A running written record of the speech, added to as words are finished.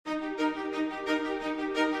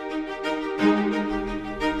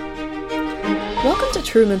Welcome to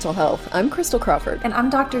True Mental Health. I'm Crystal Crawford. And I'm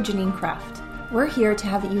Dr. Janine Kraft. We're here to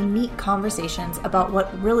have unique conversations about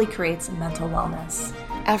what really creates mental wellness.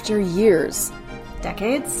 After years,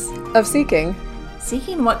 decades, of seeking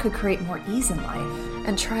what could create more ease in life,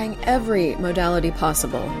 and trying every modality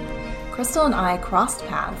possible, Crystal and I crossed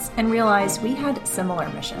paths and realized we had similar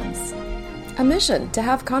missions. A mission to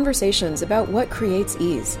have conversations about what creates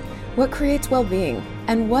ease, what creates well-being,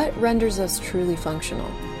 and what renders us truly functional.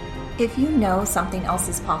 If you know something else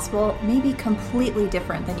is possible, maybe completely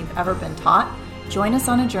different than you've ever been taught, join us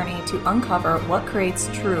on a journey to uncover what creates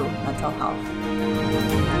true mental health.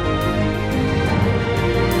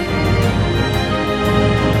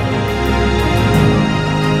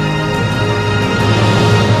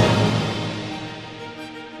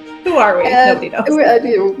 Who are we? Nobody knows.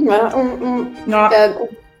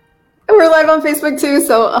 We're live on Facebook too,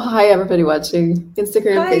 so hi everybody watching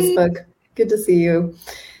Instagram, Hi. Facebook. Good to see you.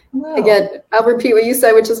 Hello. Again, I'll repeat what you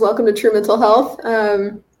said, which is welcome to True Mental Health.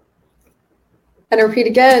 And I'll repeat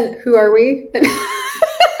again, who are we?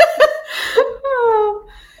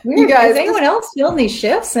 You guys, is anyone else feeling these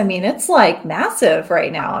shifts? I mean, it's like massive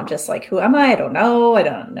right now. I'm just like, who am I? I don't know. I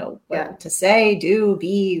don't know what to say, do,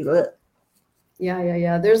 be. Ugh.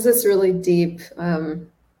 Yeah. There's this really deep, I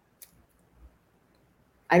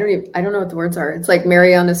don't know what the words are. It's like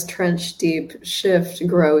Mariana's Trench deep shift,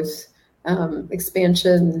 growth,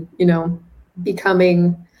 expansion,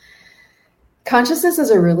 becoming. Consciousness is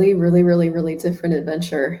a really, really, really, really different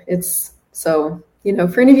adventure. It's so,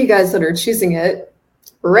 for any of you guys that are choosing it,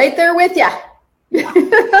 right there with you.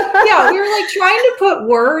 Yeah, we were like trying to put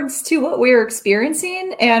words to what we were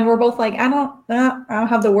experiencing, and we're both like, I don't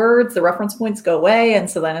have the words. The reference points go away,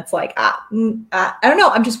 and so then it's like, I don't know.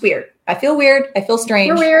 I'm just weird. I feel weird. I feel strange.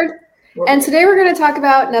 We're weird. And today we're going to talk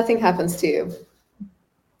about nothing happens to you.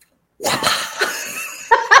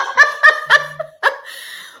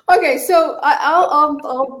 Okay, so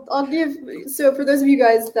I'll give. So for those of you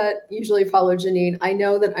guys that usually follow Janine, I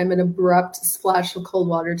know that I'm an abrupt splash of cold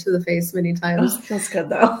water to the face many times. Oh, feels good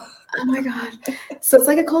though. Oh my god! So it's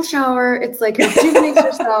like a cold shower. It's like rejuvenates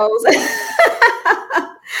yourselves.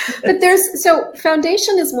 But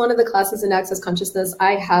foundation is one of the classes in Access Consciousness.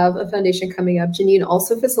 I have a foundation coming up. Janine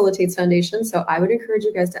also facilitates foundation, so I would encourage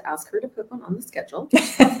you guys to ask her to put one on the schedule.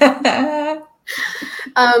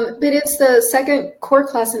 But it's the second core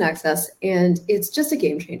class in Access, and it's just a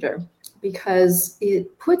game changer because it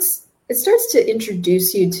starts to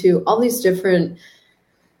introduce you to all these different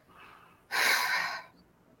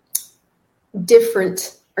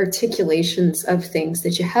articulations of things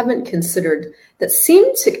that you haven't considered that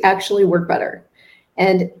seem to actually work better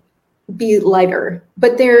and be lighter,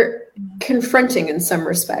 but they're confronting in some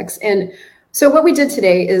respects. And so what we did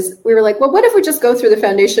today is we were like, well, what if we just go through the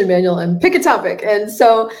foundation manual and pick a topic? And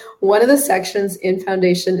so one of the sections in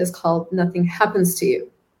foundation is called Nothing Happens to You.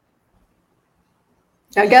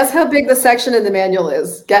 Now guess how big the section in the manual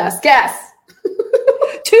is. Guess.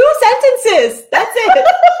 2 sentences. That's it.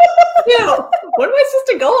 What am I supposed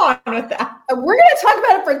to go on with that? We're going to talk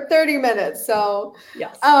about it for 30 minutes. So,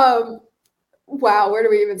 yes. Wow, where do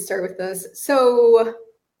we even start with this? So,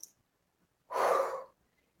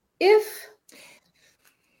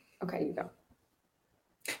 okay, you go.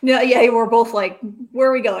 No, yeah, we're both like, where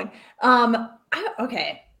are we going?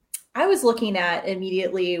 Okay. I was looking at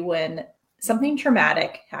immediately when something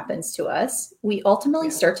traumatic happens to us, we ultimately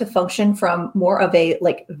start to function from more of a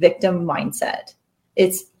victim mindset.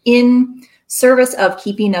 It's in service of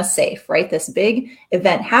keeping us safe, right? This big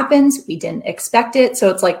event happens. We didn't expect it. So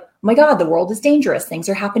it's like, oh my God, the world is dangerous. Things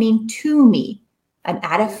are happening to me. I'm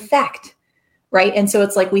at effect, right? And so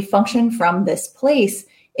it's like we function from this place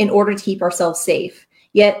in order to keep ourselves safe.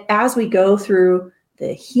 Yet as we go through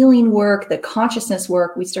the healing work, the consciousness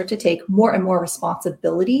work, we start to take more and more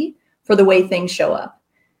responsibility for the way things show up.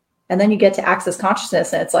 And then you get to Access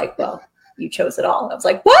Consciousness and it's like, well, you chose it all. And I was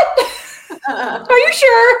like, what? Are you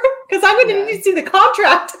sure? Because I'm going to need to see the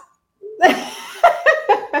contract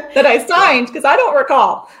that I signed because I don't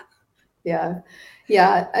recall. Yeah.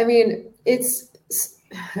 I mean, it's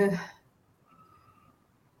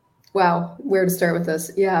wow, where to start with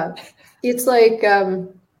this? Yeah. It's like,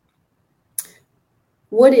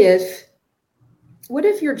 what if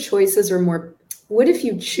your choices are more, what if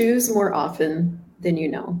you choose more often than you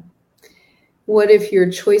know? What if your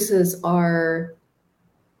choices are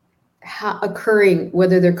occurring,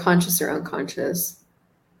 whether they're conscious or unconscious?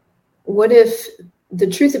 What if the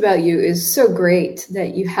truth about you is so great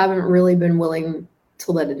that you haven't really been willing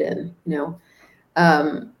to let it in?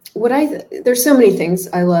 There's so many things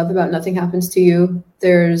I love about Nothing Happens to You.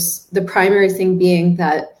 There's the primary thing being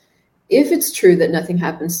that if it's true that nothing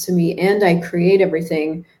happens to me and I create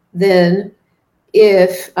everything, then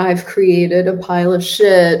if I've created a pile of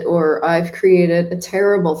shit or I've created a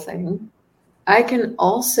terrible thing, I can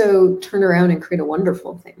also turn around and create a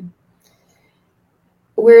wonderful thing.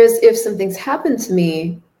 Whereas if something's happened to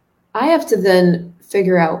me, I have to then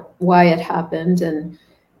figure out why it happened and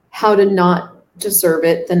how to not deserve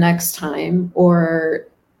it the next time, or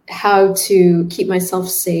how to keep myself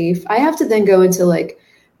safe. I have to then go into like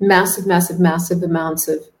massive amounts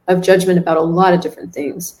of judgment about a lot of different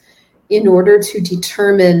things in order to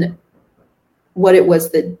determine what it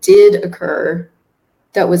was that did occur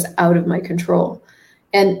that was out of my control.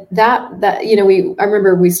 And that I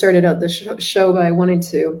remember we started out the show by wanting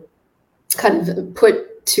to kind of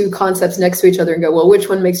put two concepts next to each other and go, well, which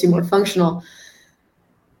one makes you more functional?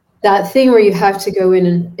 That thing where you have to go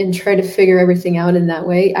in and try to figure everything out in that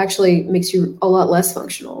way actually makes you a lot less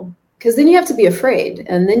functional, because then you have to be afraid,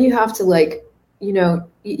 and then you have to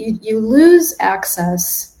you lose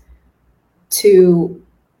access to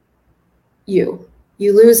you.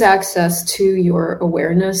 You lose access to your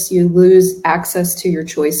awareness. You lose access to your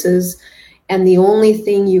choices. And the only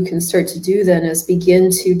thing you can start to do then is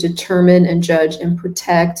begin to determine and judge and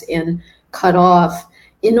protect and cut off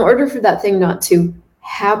in order for that thing not to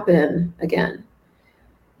happen again.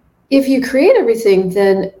 If you create everything,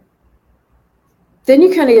 then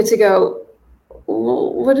you kind of get to go,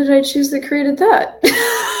 well, what did I choose that created that?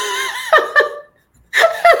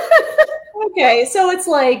 Okay, so it's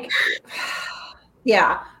like,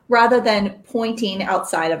 yeah, rather than pointing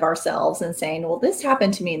outside of ourselves and saying, well, this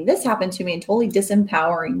happened to me and this happened to me, and totally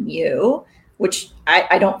disempowering you, which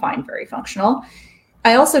I don't find very functional.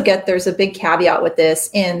 I also get there's a big caveat with this,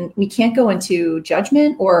 and we can't go into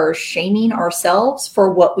judgment or shaming ourselves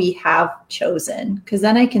for what we have chosen, because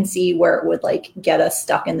then I can see where it would like get us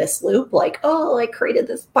stuck in this loop, like, oh, I created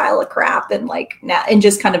this pile of crap, and like now, and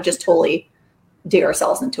just totally dig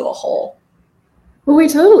ourselves into a hole. Well, we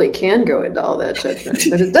totally can go into all that judgment,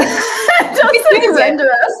 but it doesn't render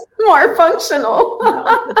us more functional.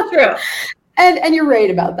 No, that's true. And you're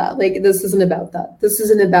right about that. Like, this isn't about that. This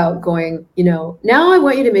isn't about going, now I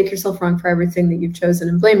want you to make yourself wrong for everything that you've chosen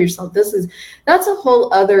and blame yourself. That's a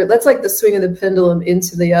whole other, that's like the swing of the pendulum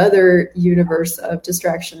into the other universe of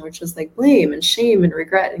distraction, which is like blame and shame and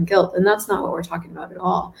regret and guilt. And that's not what we're talking about at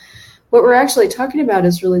all. What we're actually talking about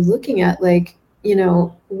is really looking at like,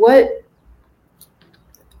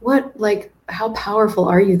 what, like, how powerful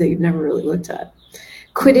are you that you've never really looked at?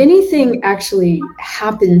 Could anything actually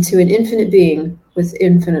happen to an infinite being with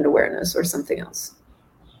infinite awareness or something else?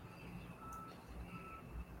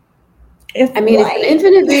 If an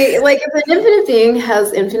infinite being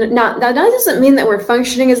has infinite, that doesn't mean that we're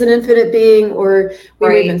functioning as an infinite being, or we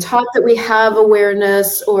were even taught that we have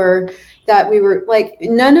awareness, or that we were like,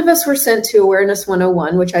 none of us were sent to Awareness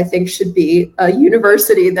 101, which I think should be a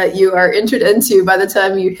university that you are entered into. By the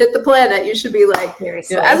time you hit the planet, you should be like,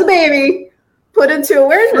 as a baby, put into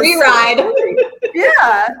awareness. Free ride.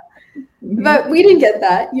 Yeah. Mm-hmm. But we didn't get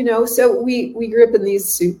that, so we grew up in these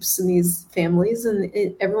soups and these families, and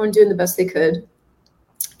everyone doing the best they could.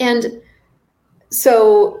 And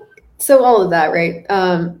so all of that, right?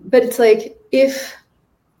 But it's like, it's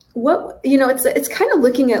kind of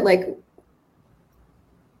looking at like,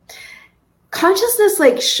 consciousness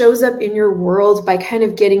like shows up in your world by kind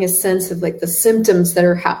of getting a sense of like the symptoms that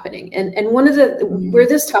are happening. And one of the, where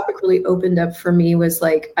this topic really opened up for me was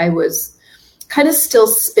like, I was kind of still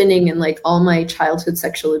spinning in like all my childhood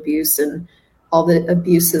sexual abuse and all the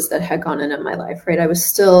abuses that had gone on in my life, right? I was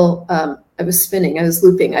still, I was spinning, I was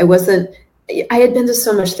looping. I had been to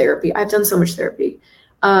so much therapy. I've done so much therapy.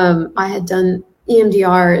 I had done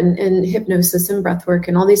EMDR and hypnosis and breath work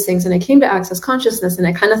and all these things. And I came to Access Consciousness, and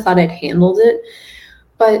I kind of thought I'd handled it,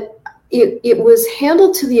 but it was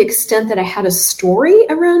handled to the extent that I had a story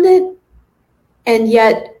around it. And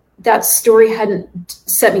yet that story hadn't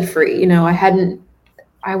set me free.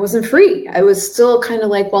 I wasn't free. I was still kind of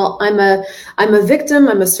like, well, I'm a victim,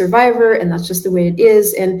 I'm a survivor, and that's just the way it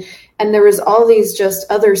is. And there was all these just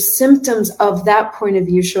other symptoms of that point of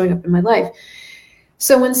view showing up in my life.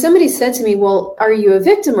 So when somebody said to me, well, are you a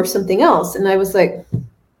victim or something else? And I was like,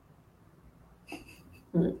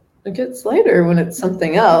 it gets lighter when it's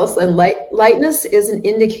something else. And lightness is an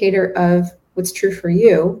indicator of what's true for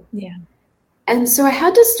you. Yeah. And so I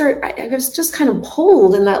had to start, I was just kind of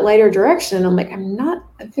pulled in that lighter direction. I'm like, I'm not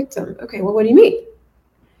a victim. Okay, well, what do you mean?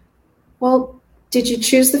 Well, did you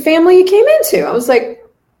choose the family you came into? I was like,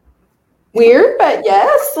 weird, but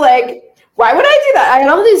yes. Like, why would I do that? I had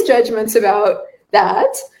all these judgments about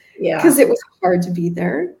that, because it was hard to be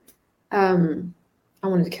there. I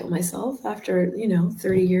wanted to kill myself after,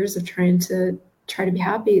 30 years of trying to be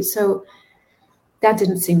happy. So that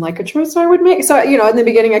didn't seem like a choice I would make. So, in the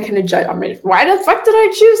beginning, I kind of judged, why the fuck did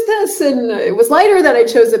I choose this? And it was lighter that I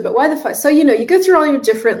chose it, but why the fuck? So, you go through all your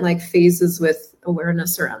different like phases with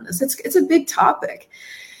awareness around this. It's a big topic,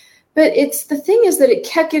 but the thing is that it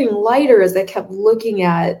kept getting lighter as I kept looking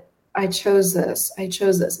at, I chose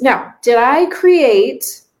this. Now, did I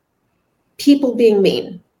create people being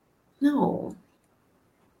mean? No.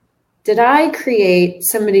 Did I create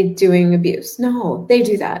somebody doing abuse? No, they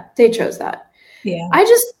do that. They chose that. Yeah. I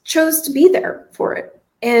just chose to be there for it.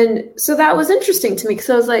 And so that was interesting to me because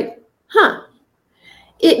I was like,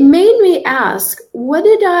 it made me ask, what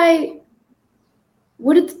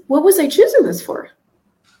was I choosing this for?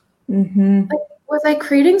 Mm-hmm. Like, was I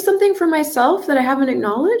creating something for myself that I haven't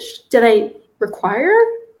acknowledged? Did I require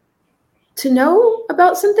to know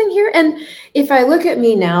about something here? And if I look at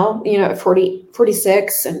me now, at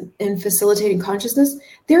 46 and facilitating consciousness,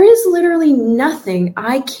 there is literally nothing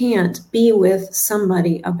I can't be with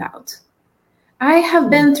somebody about. I have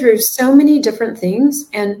been through so many different things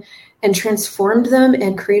and transformed them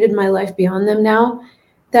and created my life beyond them now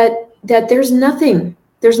that there's nothing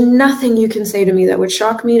you can say to me that would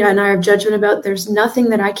shock me and I have judgment about. There's nothing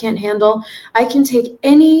that I can't handle. I can take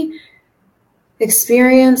any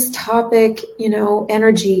experience, topic,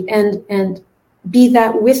 energy and be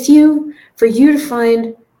that with you for you to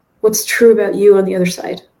find what's true about you on the other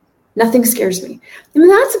side. Nothing scares me.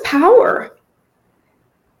 That's power.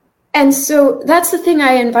 And so that's the thing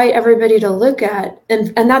I invite everybody to look at.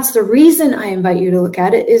 And that's the reason I invite you to look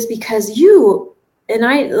at it is because you and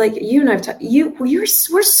I, like you and I've talked, we're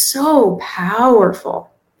so powerful.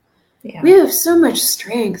 Yeah. We have so much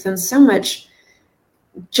strength and so much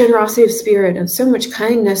generosity of spirit and so much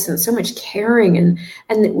kindness and so much caring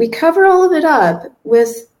and we cover all of it up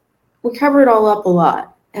we cover it all up a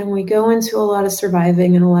lot and we go into a lot of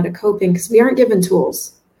surviving and a lot of coping because we aren't given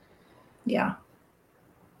tools. Yeah.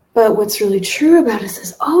 But what's really true about us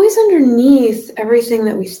is always underneath everything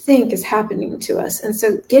that we think is happening to us. And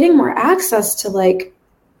so getting more access to like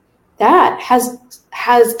that has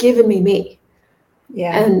given me.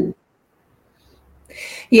 Yeah. And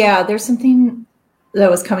yeah, there's something that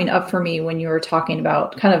was coming up for me when you were talking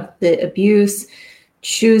about kind of the abuse,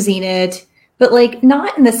 choosing it, but like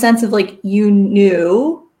not in the sense of like you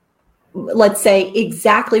knew, let's say,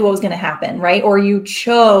 exactly what was going to happen, right? Or you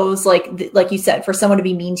chose, like you said, for someone to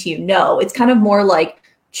be mean to you. No, it's kind of more like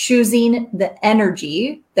choosing the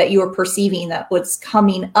energy that you were perceiving that was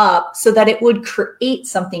coming up so that it would create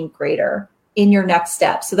something greater in your next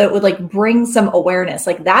step. So that it would like bring some awareness,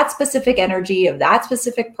 like that specific energy of that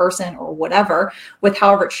specific person or whatever, with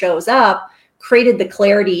however it shows up, created the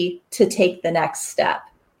clarity to take the next step.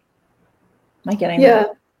 Am I getting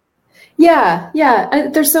that? Yeah.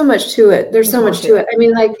 There's so much to it. There's so much to it. I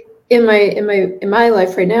mean, like in my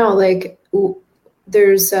life right now, like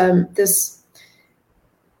there's this,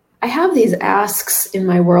 I have these asks in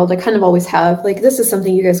my world. I kind of always have, like, this is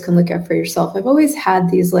something you guys can look at for yourself. I've always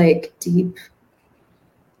had these like deep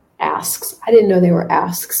asks. I didn't know they were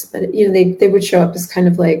asks, but they would show up as kind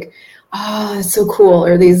of like, it's so cool.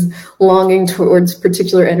 Or these longing towards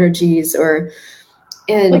particular energies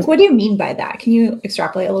and like, what do you mean by that? Can you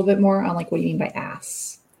extrapolate a little bit more on like, what do you mean by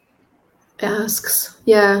asks? Asks.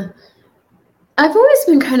 Yeah. I've always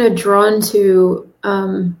been kind of drawn to,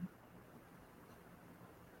 I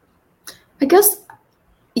guess,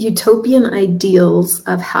 utopian ideals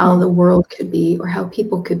of how the world could be or how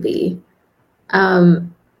people could be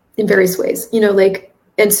in various ways,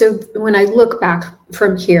 and so when I look back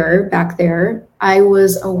there, I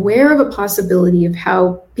was aware of a possibility of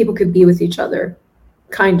how people could be with each other,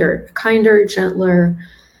 kinder, gentler,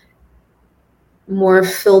 more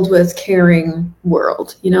filled with caring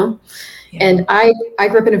world, Yeah. And I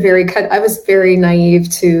grew up in I was very naive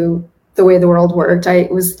to the way the world worked. I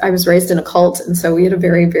was raised in a cult, and so we had a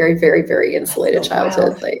very, very, very, very insulated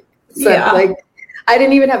childhood. Wow. I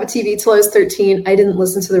didn't even have a TV till I was 13. I didn't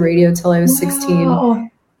listen to the radio till I was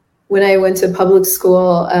 16. When I went to public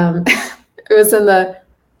school, it was in the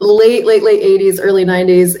late 80s, early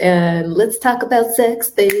 90s, and let's talk about sex,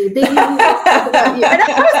 baby. And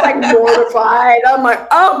I was like mortified. I'm like,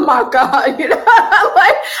 oh my God,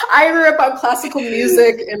 like I grew up on classical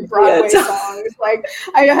music and Broadway songs. Like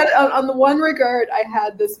I had on the one regard, I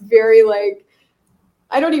had this very like,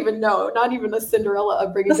 I don't even know, not even a Cinderella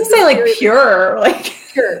upbringing. Doesn't say like pure, like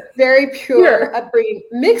very pure upbringing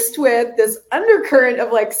mixed with this undercurrent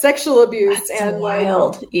of like sexual abuse. That's and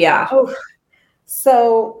wild. Like, yeah. Oh,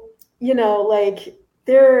 so, like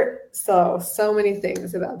there are so many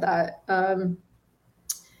things about that.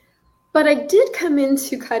 But I did come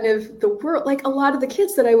into kind of the world, like a lot of the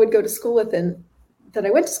kids that I would go to school with and that I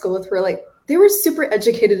went to school with were like, they were super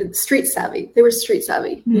educated and street savvy. They were street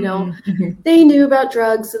savvy, you know, they knew about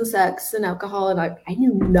drugs and sex and alcohol. And I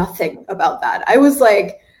knew nothing about that. I was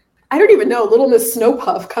like, I don't even know, Little Miss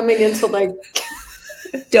Snowpuff coming into like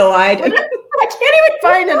doe-eyed. I can't even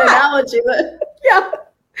find an analogy, but yeah.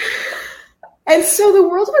 And so the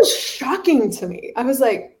world was shocking to me. I was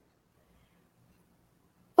like,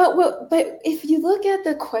 but if you look at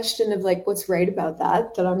the question of like what's right about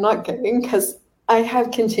that I'm not getting, because I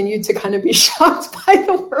have continued to kind of be shocked by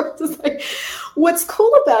the world. It's like, what's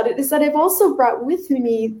cool about it is that I've also brought with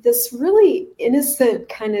me this really innocent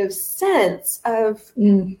kind of sense of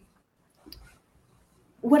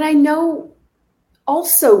what I know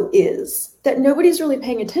also is that nobody's really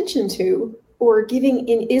paying attention to or giving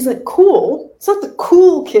in isn't cool. It's not the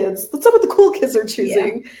cool kids. That's not what the cool kids are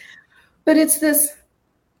choosing. Yeah. But it's this,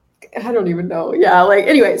 I don't even know. Yeah. Like,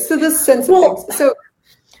 anyway, so this sense of things. So,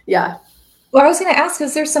 yeah. Well, I was going to ask,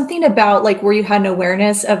 is there something about like where you had an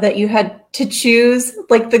awareness of that you had to choose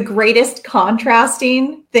like the greatest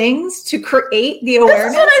contrasting things to create the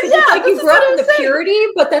awareness? Like you grew up in the purity,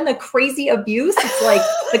 but then the crazy abuse. It's like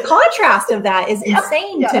the contrast of that is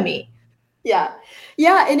insane to me. Yeah.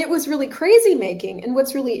 Yeah. And it was really crazy making. And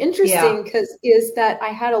what's really interesting is that I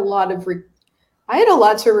had a lot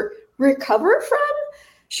to recover from.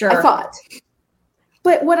 Sure. I thought.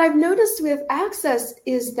 But what I've noticed with Access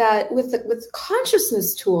is that with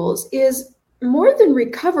consciousness tools is more than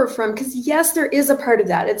recover from, because yes, there is a part of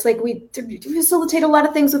that. It's like we facilitate a lot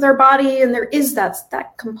of things with our body and there is that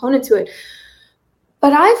component to it.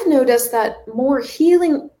 But I've noticed that more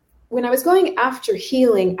healing, when I was going after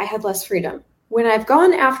healing, I had less freedom. When I've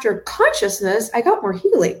gone after consciousness, I got more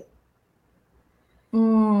healing.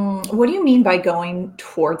 What do you mean by going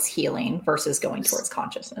towards healing versus going towards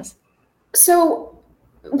consciousness? So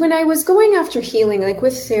when I was going after healing, like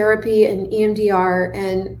with therapy and EMDR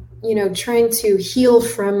and, you know, trying to heal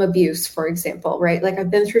from abuse, for example, right? Like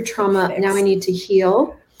I've been through trauma. Now I need to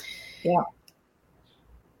heal. Yeah.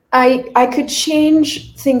 I could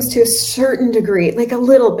change things to a certain degree, like a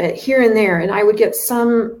little bit here and there, and I would get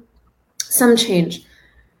some change,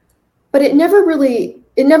 but it never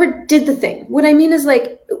did the thing. What I mean is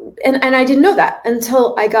like, and I didn't know that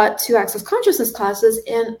until I got to Access Consciousness classes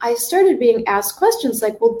and I started being asked questions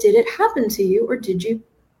like, well, did it happen to you or did you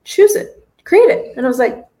choose it, create it? And I was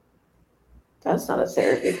like, that's not a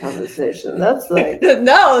therapy conversation. That's like,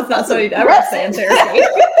 no, it's not something you'd ever say in therapy.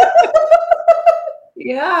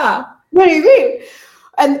 Yeah. What do you mean?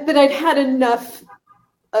 And then I'd had enough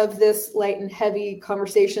of this light and heavy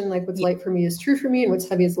conversation, like what's light for me is true for me and what's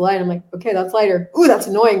heavy is light. I'm like, okay, that's lighter. Ooh, that's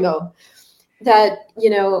annoying though. That, you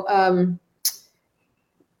know,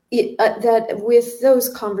 that with those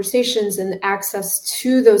conversations and access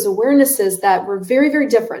to those awarenesses that were very, very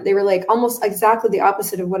different. They were like almost exactly the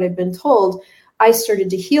opposite of what I'd been told. I started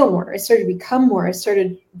to heal more. I started to become more. I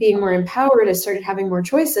started being more empowered. I started having more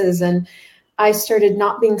choices. And I started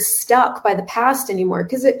not being stuck by the past anymore,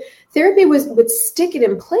 because therapy would stick it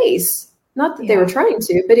in place. Not that they were trying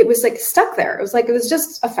to, but it was like stuck there. It was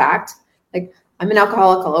just a fact. Like, I'm an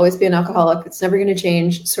alcoholic. I'll always be an alcoholic. It's never going to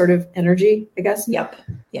change sort of energy, I guess. Yep.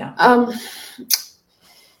 Yeah.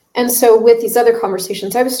 And so with these other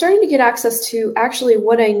conversations, I was starting to get access to actually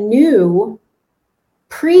what I knew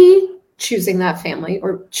pre-choosing that family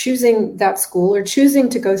or choosing that school or choosing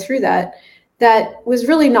to go through that was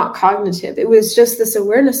really not cognitive. It was just this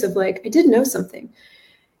awareness of like, I did know something.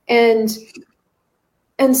 And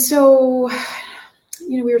so,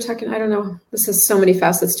 you know, we were talking, I don't know, this has so many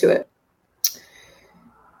facets to it.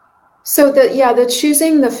 So the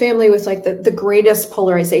choosing the family with like the greatest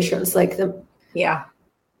polarizations, like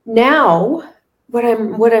now what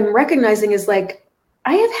I'm recognizing is like,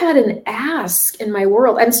 I have had an ask in my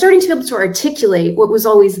world. I'm starting to be able to articulate what was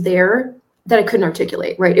always there that I couldn't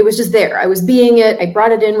articulate, right? It was just there. I was being it. I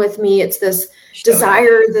brought it in with me. It's this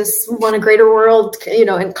desire, this want a greater world, you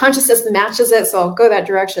know, and consciousness matches it. So I'll go that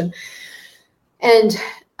direction. And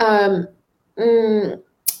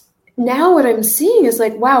now what I'm seeing is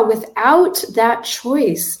like, wow, without that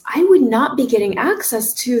choice, I would not be getting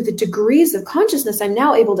access to the degrees of consciousness I'm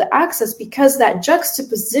now able to access, because that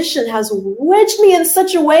juxtaposition has wedged me in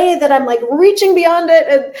such a way that I'm like reaching beyond it.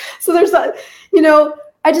 And so there's that, you know,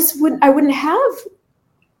 I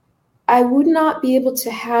would not be able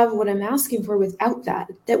to have what I'm asking for without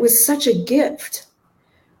that. That was such a gift.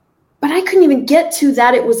 But I couldn't even get to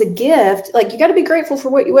that. It was a gift. Like, you got to be grateful for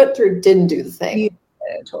what you went through. Didn't do the thing.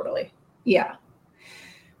 Totally. Yeah.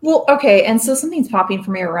 Well, okay. And so something's popping for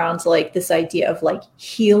me around like this idea of like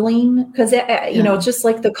healing, because, you know, just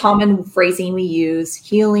like the common phrasing we use,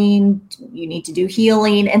 healing, you need to do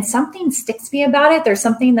healing, and something sticks me about it. There's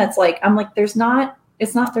something that's like, I'm like, there's not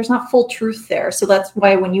full truth there. So that's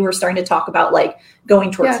why when you were starting to talk about like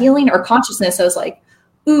going towards healing or consciousness, I was like,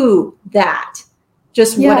 ooh, that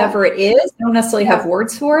just whatever it is. I don't necessarily have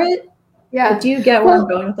words for it. Yeah. But do you get where I'm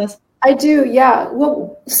going with this? I do. Yeah.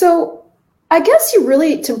 Well, so I guess you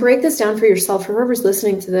really, to break this down for yourself, for whoever's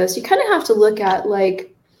listening to this, you kind of have to look at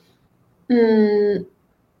like, I'm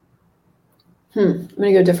going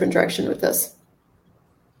to go a different direction with this.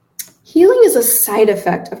 Healing is a side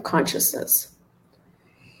effect of consciousness.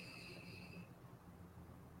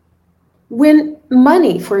 When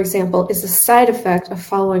money, for example, is a side effect of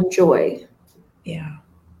following joy,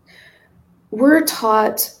 we're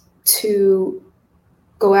taught to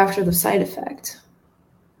go after the side effect.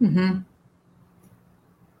 Mm-hmm.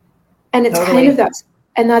 And it's kind of that,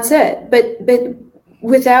 and that's it. But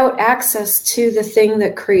without access to the thing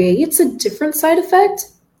that creates a different side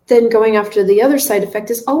effect, then going after the other side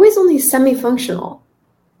effect is always only semi-functional.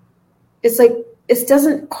 It's like, it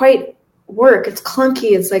doesn't quite work. It's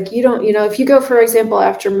clunky. It's like, you don't, if you go, for example,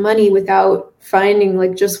 after money without finding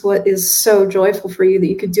like just what is so joyful for you that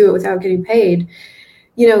you could do it without getting paid,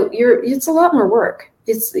 it's a lot more work.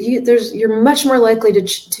 You're much more likely to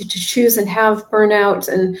choose and have burnout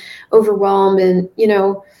and overwhelm and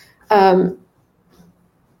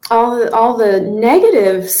all the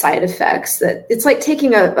negative side effects. That it's like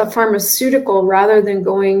taking a pharmaceutical rather than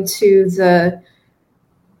going to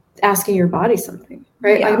asking your body something,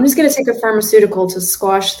 right? Like, I'm just going to take a pharmaceutical to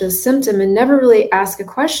squash this symptom and never really ask a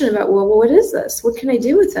question about, well, what is this? What can I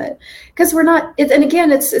do with it? Because we're not. And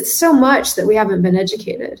again, it's so much that we haven't been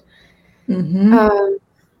educated. Mm-hmm.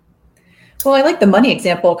 Well, I like the money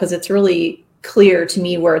example because it's really clear to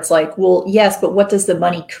me where it's like, well, yes, but what does the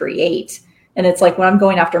money create? And it's like, when I'm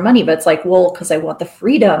going after money, but it's like, well, because I want the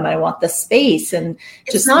freedom, I want the space, and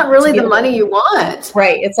it's not really the money you want,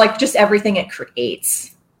 right? It's like just everything it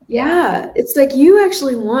creates. Yeah, it's like you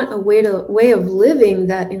actually want a way of living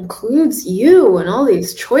that includes you and all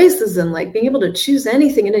these choices and like being able to choose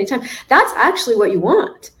anything at any time. That's actually what you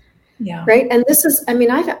want. Yeah. Right. And this is, I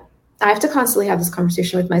have to constantly have this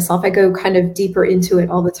conversation with myself. I go kind of deeper into it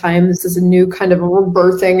all the time. This is a new kind of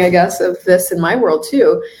rebirthing, I guess, of this in my world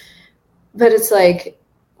too. But it's like,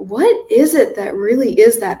 what is it that really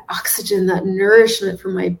is that oxygen, that nourishment for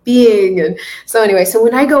my being? And so anyway, so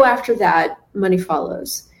when I go after that, money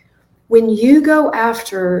follows. When you go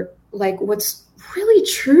after like what's really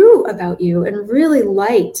true about you and really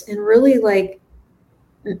light and really like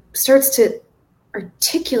starts to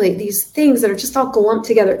articulate these things that are just all lumped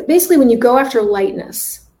together. Basically, when you go after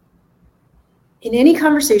lightness in any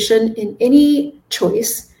conversation, in any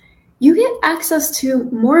choice, you get access to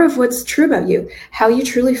more of what's true about you, how you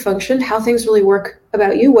truly function, how things really work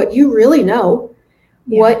about you, what you really know,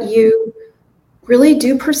 what you really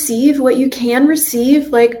do perceive, what you can receive,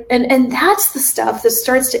 like, and that's the stuff that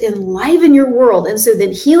starts to enliven your world. And so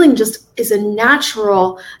then healing just is a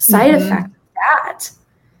natural side effect of that.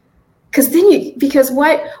 Because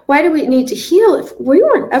why do we need to heal if we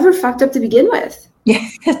weren't ever fucked up to begin with? Yeah,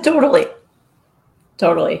 totally.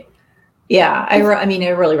 Yeah, I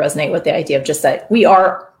really resonate with the idea of just that we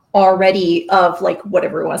are already of like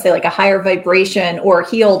whatever we want to say, like a higher vibration or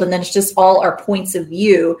healed, and then it's just all our points of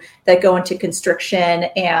view that go into constriction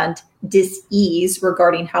and dis-ease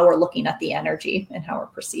regarding how we're looking at the energy and how we're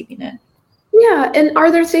perceiving it. Yeah. And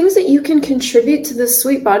are there things that you can contribute to this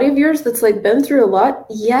sweet body of yours that's like been through a lot?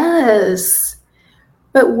 Yes.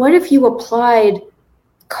 But what if you applied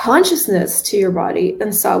consciousness to your body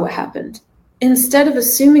and saw what happened? Instead of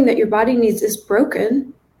assuming that your body is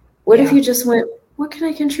broken, what if you just went, what can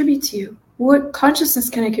I contribute to you? What consciousness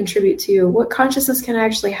can I contribute to you? What consciousness can I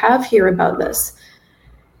actually have here about this?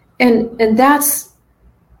 And that's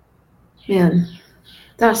the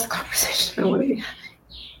conversation I want to be having.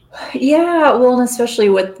 Yeah, well, and especially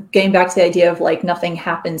with getting back to the idea of like nothing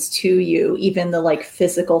happens to you, even the like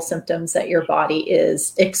physical symptoms that your body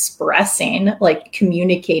is expressing, like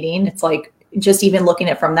communicating. It's like just even looking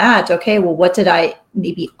at it from that, okay, well, what did I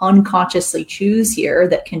maybe unconsciously choose here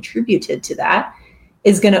that contributed to that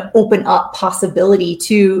is going to open up possibility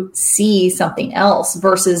to see something else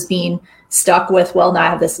versus being stuck with, well, now I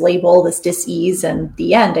have this label, this dis-ease, and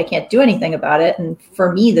the end, I can't do anything about it. And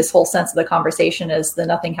for me, this whole sense of the conversation is that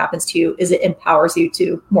nothing happens to you is it empowers you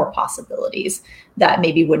to more possibilities that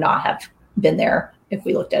maybe would not have been there if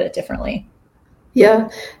we looked at it differently. Yeah.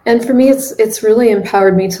 And for me, it's really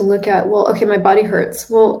empowered me to look at, well, okay, my body hurts.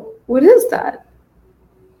 Well, what is that?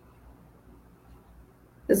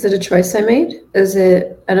 Is it a choice I made? Is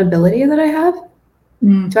it an ability that I have?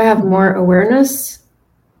 Do I have more awareness?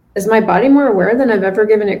 Is my body more aware than I've ever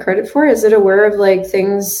given it credit for? Is it aware of like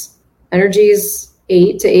things, energies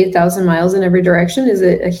 8 to 8,000 miles in every direction? Is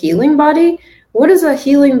it a healing body? What does a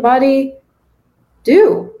healing body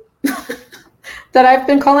do that I've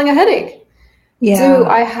been calling a headache? Yeah. Do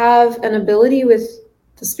I have an ability with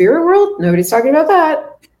the spirit world? Nobody's talking about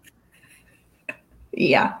that.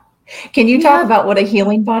 Yeah. Can you talk about what a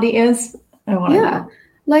healing body is? I want to know.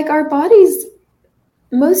 Like our bodies,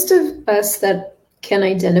 most of us that can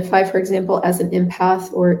identify, for example, as an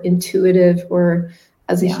empath or intuitive or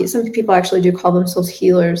as some people actually do call themselves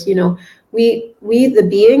healers. You know, we the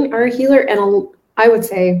being are a healer, and I would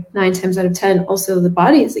say 9 times out of 10, also the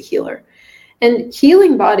body is a healer. And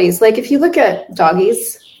healing bodies, like if you look at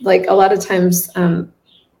doggies, like a lot of times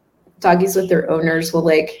doggies with their owners will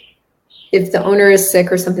like, if the owner is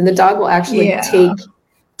sick or something, the dog will actually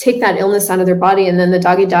take that illness out of their body, and then the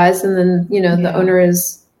doggy dies, and then, you know, the owner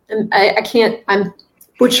is, and I'm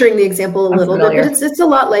butchering the example a little bit, but it's a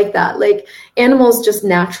lot like that. Like animals just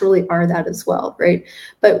naturally are that as well, right?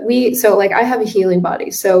 But so like I have a healing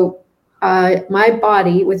body. So my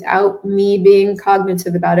body, without me being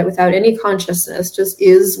cognitive about it, without any consciousness, just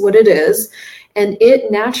is what it is. And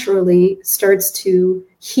it naturally starts to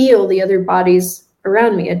heal the other bodies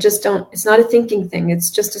around me. It's not a thinking thing.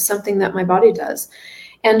 It's just something that my body does.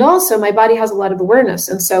 And also my body has a lot of awareness.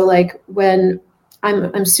 And so like when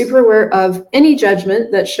I'm super aware of any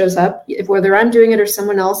judgment that shows up, whether I'm doing it or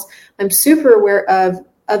someone else, I'm super aware of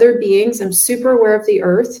other beings. I'm super aware of the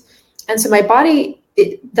earth. And so my body,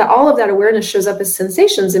 all of that awareness shows up as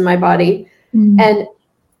sensations in my body. And,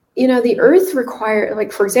 you know, the earth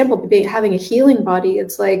like, for example, having a healing body,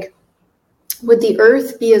 it's like, would the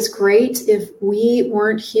earth be as great if we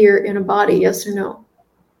weren't here in a body? Yes or no?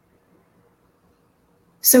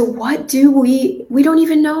 So what do we don't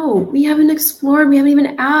even know. We haven't explored. We haven't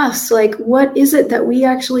even asked, like, what is it that we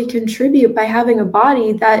actually contribute by having a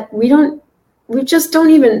body that we just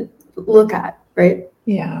don't even look at, right?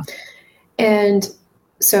 Yeah. And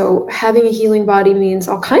so having a healing body means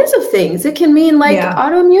all kinds of things. It can mean like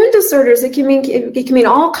autoimmune disorders. It can mean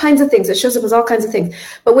all kinds of things. It shows up as all kinds of things.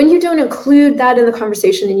 But when you don't include that in the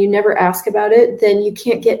conversation and you never ask about it, then you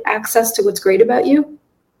can't get access to what's great about you.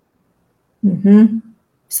 Mm-hmm.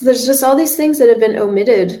 So there's just all these things that have been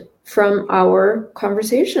omitted from our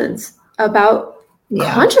conversations about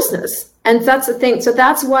consciousness. And that's the thing. So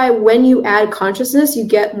that's why when you add consciousness, you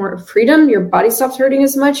get more freedom. Your body stops hurting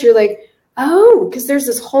as much. You're like, oh, because there's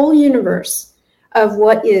this whole universe of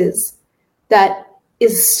what is that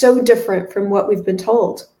is so different from what we've been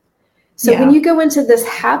told. So when you go into this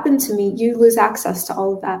happened to me, you lose access to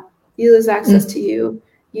all of that. You lose access to you.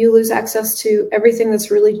 You lose access to everything that's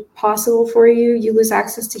really possible for you. You lose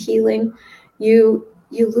access to healing. You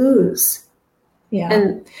lose. Yeah.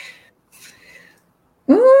 And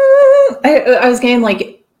I was getting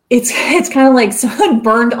like, it's kind of like someone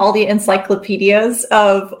burned all the encyclopedias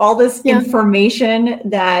of all this information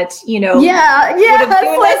that, you know, would have given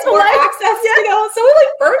us more access, you know, so we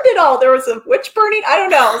like burned it all. There was a witch burning. I don't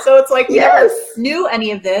know. So it's like, we never knew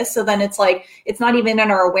any of this. So then it's like, it's not even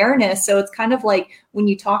in our awareness. So it's kind of like when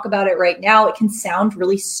you talk about it right now, it can sound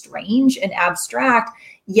really strange and abstract.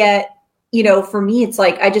 Yet, you know, for me, it's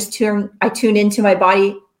like, I tune into my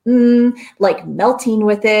body, like melting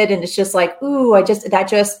with it. And it's just like, ooh,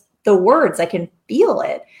 the words, I can feel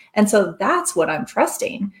it. And so that's what I'm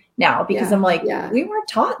trusting now, because I'm like, we weren't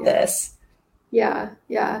taught this. Yeah.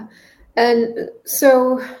 And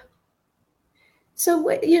so,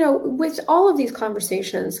 you know, with all of these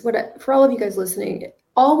conversations, for all of you guys listening,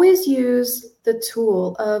 always use the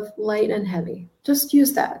tool of light and heavy. Just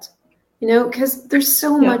use that, you know, because there's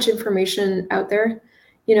so much information out there.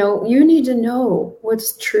 You know, you need to know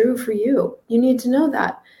what's true for you. You need to know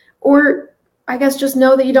that. Or I guess just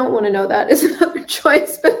know that you don't want to know that is another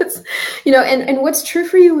choice. But it's, you know, and what's true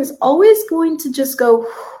for you is always going to just go,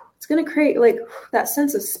 it's going to create like that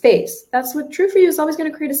sense of space. That's what true for you is, always going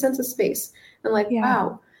to create a sense of space. And like,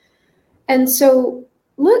 wow. And so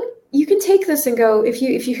look, you can take this and go, if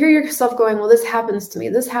you hear yourself going, well, this happens to me,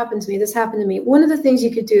 this happened to me, this happened to me. One of the things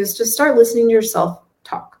you could do is just start listening to yourself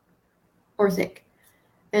talk or think.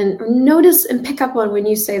 And notice and pick up on when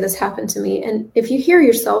you say this happened to me. And if you hear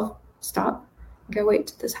yourself, stop and go, wait,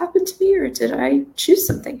 did this happen to me, or did I choose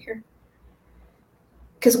something here?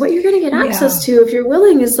 Because what you're going to get access to, if you're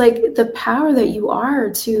willing, is like the power that you are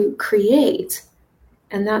to create.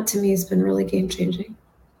 And that to me has been really game changing.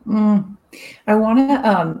 I want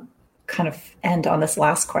to kind of end on this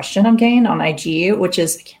last question I'm getting on IG, which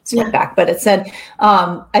is, I can't swipe back, but it said,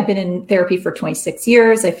 I've been in therapy for 26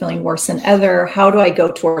 years. I'm feeling worse than ever. How do I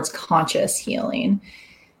go towards conscious healing?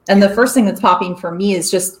 And the first thing that's popping for me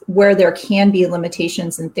is just where there can be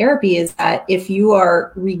limitations in therapy is that if you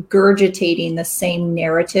are regurgitating the same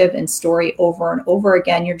narrative and story over and over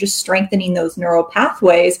again, you're just strengthening those neural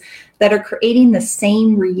pathways that are creating the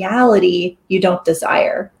same reality you don't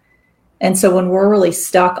desire. And so when we're really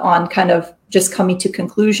stuck on kind of just coming to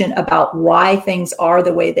conclusion about why things are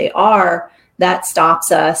the way they are, that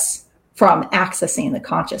stops us from accessing the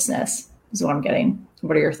consciousness is what I'm getting.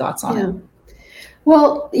 What are your thoughts on it?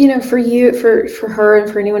 Well, for you, for her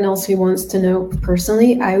and for anyone else who wants to know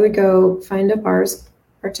personally, I would go find a bars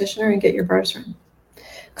practitioner and get your bars run.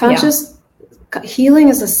 Healing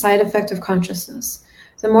is a side effect of consciousness.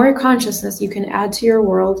 The more consciousness you can add to your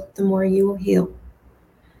world, the more you will heal.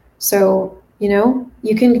 So, you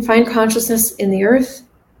can find consciousness in the earth.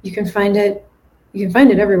 You can find it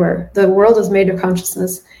everywhere. The world is made of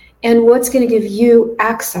consciousness. And what's going to give you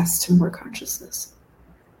access to more consciousness?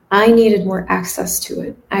 I needed more access to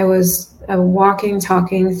it. I was a walking,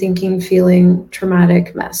 talking, thinking, feeling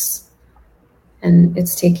traumatic mess. And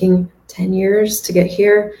it's taking 10 years to get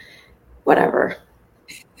here. Whatever.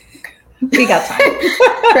 We got time.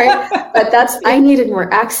 Right? But I needed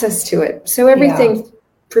more access to it. So everything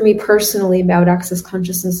for me personally about access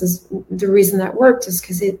consciousness is the reason that worked is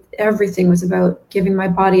because everything was about giving my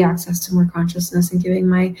body access to more consciousness and giving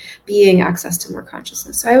my being access to more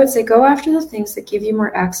consciousness. So I would say go after the things that give you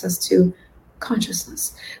more access to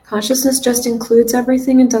consciousness. Consciousness just includes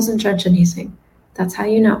everything and doesn't judge anything. That's how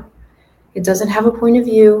you know. It doesn't have a point of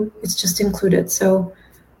view. It's just included. So,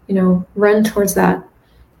 run towards that.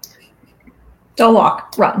 Don't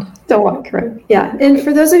walk, run. Don't walk, run. Yeah. And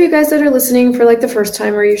for those of you guys that are listening for the first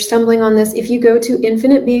time or you're stumbling on this, if you go to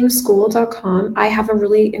infinitebeingschool.com, I have a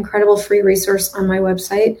really incredible free resource on my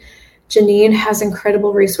website. Janine has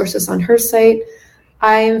incredible resources on her site.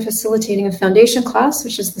 I am facilitating a foundation class,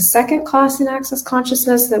 which is the second class in Access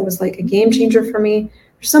Consciousness that was like a game changer for me.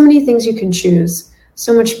 There's so many things you can choose.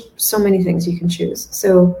 So many things you can choose.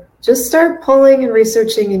 So just start pulling and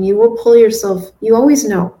researching and you will pull yourself. You always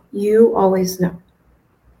know. You always know.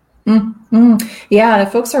 Mm-hmm. Yeah. And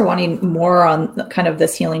if folks are wanting more on kind of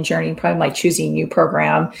this healing journey, probably my Choosing You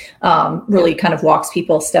program really kind of walks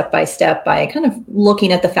people step by step by kind of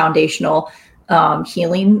looking at the foundational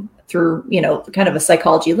healing through, kind of a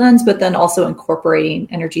psychology lens, but then also incorporating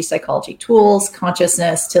energy psychology tools,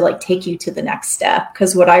 consciousness to take you to the next step.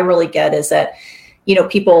 Because what I really get is that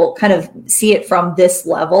people kind of see it from this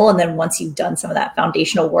level. And then once you've done some of that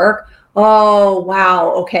foundational work, oh,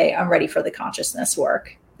 wow. Okay. I'm ready for the consciousness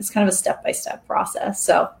work. It's kind of a step-by-step process.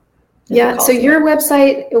 So yeah. So your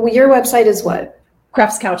website is what?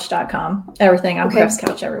 Craftscouch.com. Everything on Crafts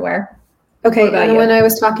Couch everywhere. Okay. And the one I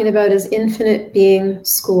was talking about is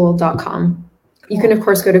infinitebeingschool.com. Cool. You can, of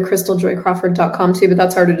course, go to crystaljoycrawford.com too, but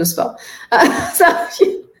that's harder to spell.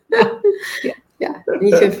 Yeah,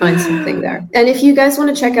 you could find something there. And if you guys want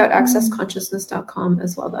to check out accessconsciousness.com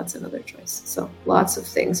as well, that's another choice. So lots of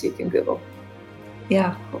things you can Google.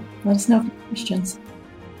 Yeah, cool. Let us know if you have questions.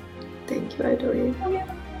 Thank you, I adore you. Oh,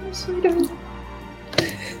 yeah.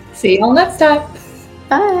 See you all next time.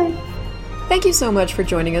 Bye. Thank you so much for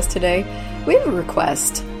joining us today. We have a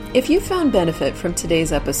request. If you found benefit from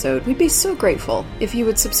today's episode, we'd be so grateful if you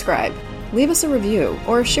would subscribe, leave us a review,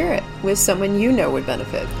 or share it with someone you know would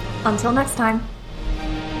benefit. Until next time.